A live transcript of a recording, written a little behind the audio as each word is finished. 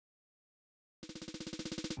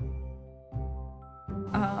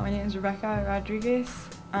My name is Rebecca Rodriguez.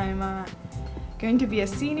 I'm going to be a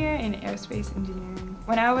senior in aerospace engineering.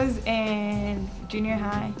 When I was in junior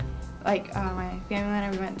high, my family and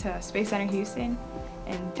I, we went to Space Center Houston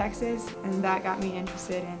in Texas, and that got me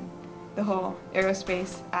interested in the whole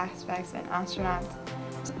aerospace aspects and astronauts.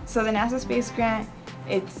 So the NASA Space Grant,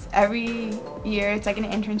 it's every year, it's like an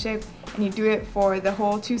internship, and you do it for the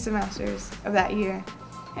whole 2 semesters of that year.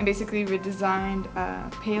 And basically we designed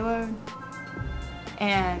a payload,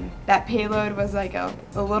 and that payload was like a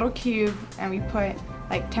little cube, and we put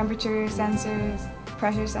like temperature sensors,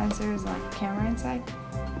 pressure sensors, and like a camera inside.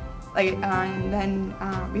 And then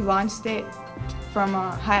we launched it from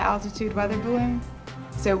a high altitude weather balloon.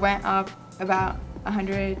 So it went up about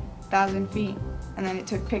 100,000 feet, and then it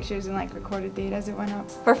took pictures and like recorded data as it went up.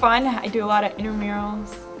 For fun, I do a lot of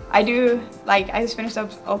intramurals. I just finished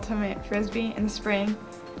up Ultimate Frisbee in the spring.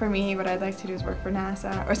 For me, what I'd like to do is work for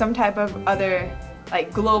NASA or some type of other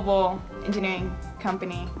like global engineering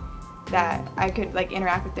company that I could like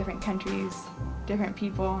interact with different countries, different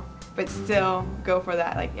people, but still go for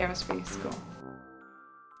that like aerospace school.